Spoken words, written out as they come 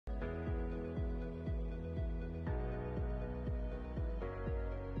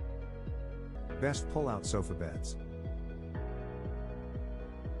Best pull-out sofa beds.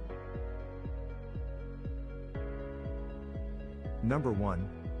 Number 1.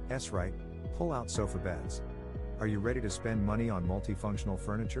 S-Right, pull-out sofa beds. Are you ready to spend money on multifunctional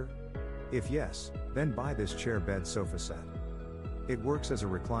furniture? If yes, then buy this chair bed sofa set. It works as a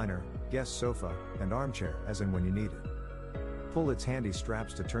recliner, guest sofa, and armchair as and when you need it. Pull its handy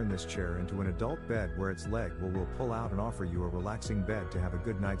straps to turn this chair into an adult bed where its leg will pull out and offer you a relaxing bed to have a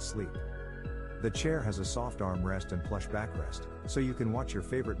good night's sleep. The chair has a soft armrest and plush backrest, so you can watch your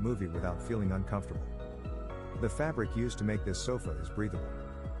favorite movie without feeling uncomfortable. The fabric used to make this sofa is breathable.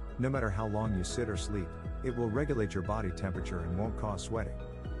 No matter how long you sit or sleep, it will regulate your body temperature and won't cause sweating.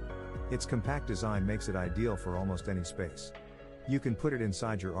 Its compact design makes it ideal for almost any space. You can put it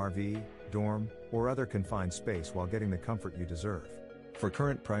inside your RV, dorm, or other confined space while getting the comfort you deserve. For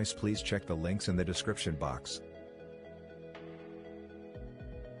current price, please check the links in the description box.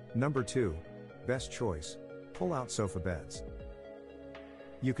 Number 2. Best choice, pull-out sofa beds.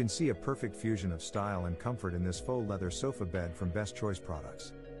 You can see a perfect fusion of style and comfort in this faux leather sofa bed from Best Choice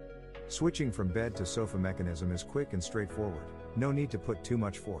products. Switching from bed to sofa mechanism is quick and straightforward, no need to put too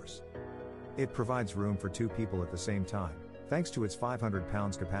much force. It provides room for 2 people at the same time, thanks to its 500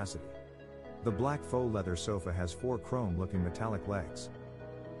 pounds capacity. The black faux leather sofa has 4 chrome-looking metallic legs.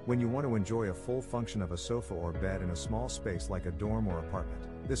 When you want to enjoy a full function of a sofa or bed in a small space like a dorm or apartment,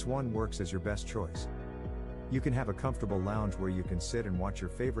 this one works as your best choice. You can have a comfortable lounge where you can sit and watch your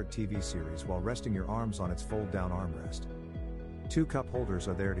favorite TV series while resting your arms on its fold-down armrest. 2 cup holders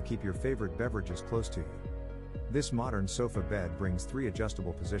are there to keep your favorite beverages close to you. This modern sofa bed brings 3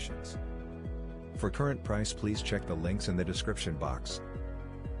 adjustable positions. For current price, please check the links in the description box.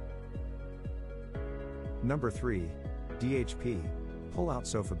 Number 3. DHP, pull-out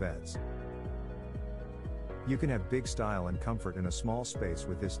sofa beds. You can have big style and comfort in a small space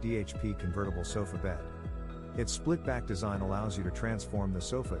with this DHP convertible sofa bed. Its split-back design allows you to transform the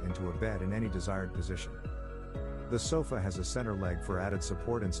sofa into a bed in any desired position. The sofa has a center leg for added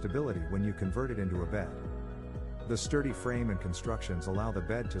support and stability when you convert it into a bed. The sturdy frame and constructions allow the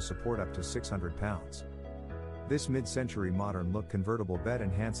bed to support up to 600 pounds. This mid-century modern look convertible bed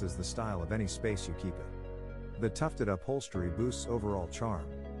enhances the style of any space you keep it. The tufted upholstery boosts overall charm.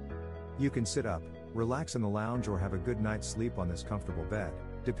 You can sit up, relax in the lounge, or have a good night's sleep on this comfortable bed,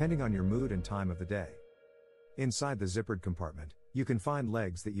 depending on your mood and time of the day. Inside the zippered compartment, you can find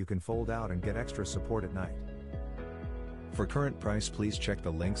legs that you can fold out and get extra support at night. For current price, please check the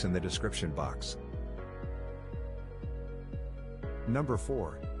links in the description box. Number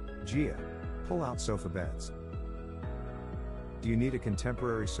 4. Gia, pull-out sofa beds. Do you need a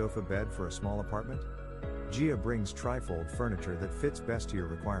contemporary sofa bed for a small apartment? Gia brings trifold furniture that fits best to your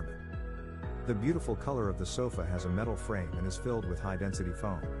requirement. The beautiful color of the sofa has a metal frame and is filled with high-density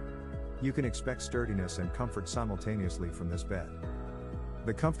foam. You can expect sturdiness and comfort simultaneously from this bed.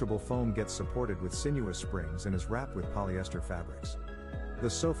 The comfortable foam gets supported with sinuous springs and is wrapped with polyester fabrics. The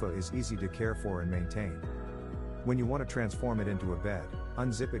sofa is easy to care for and maintain. When you want to transform it into a bed,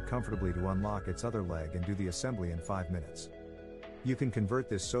 unzip it comfortably to unlock its other leg and do the assembly in 5 minutes. You can convert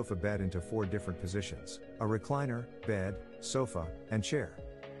this sofa bed into 4 different positions: a recliner, bed, sofa, and chair.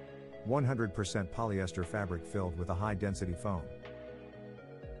 100% polyester fabric filled with a high-density foam.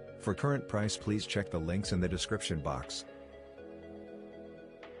 For current price, please check the links in the description box.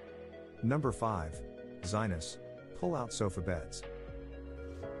 Number 5. Zinus, pull-out sofa beds.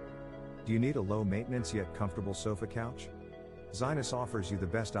 Do you need a low-maintenance yet comfortable sofa couch? Zinus offers you the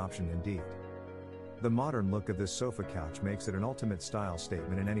best option indeed. The modern look of this sofa couch makes it an ultimate style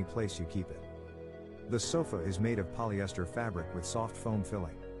statement in any place you keep it. The sofa is made of polyester fabric with soft foam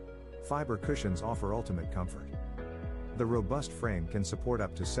filling. Fiber cushions offer ultimate comfort. The robust frame can support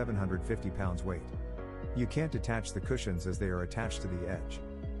up to 750 pounds weight. You can't detach the cushions as they are attached to the edge.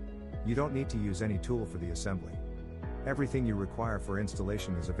 You don't need to use any tool for the assembly. Everything you require for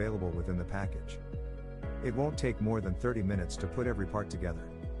installation is available within the package. It won't take more than 30 minutes to put every part together.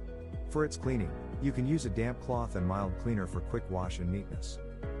 For its cleaning, you can use a damp cloth and mild cleaner for quick wash and neatness.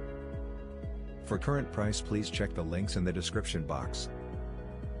 For current price, please check the links in the description box.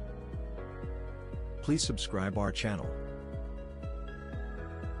 Please subscribe our channel.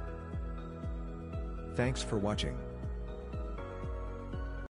 Thanks for watching.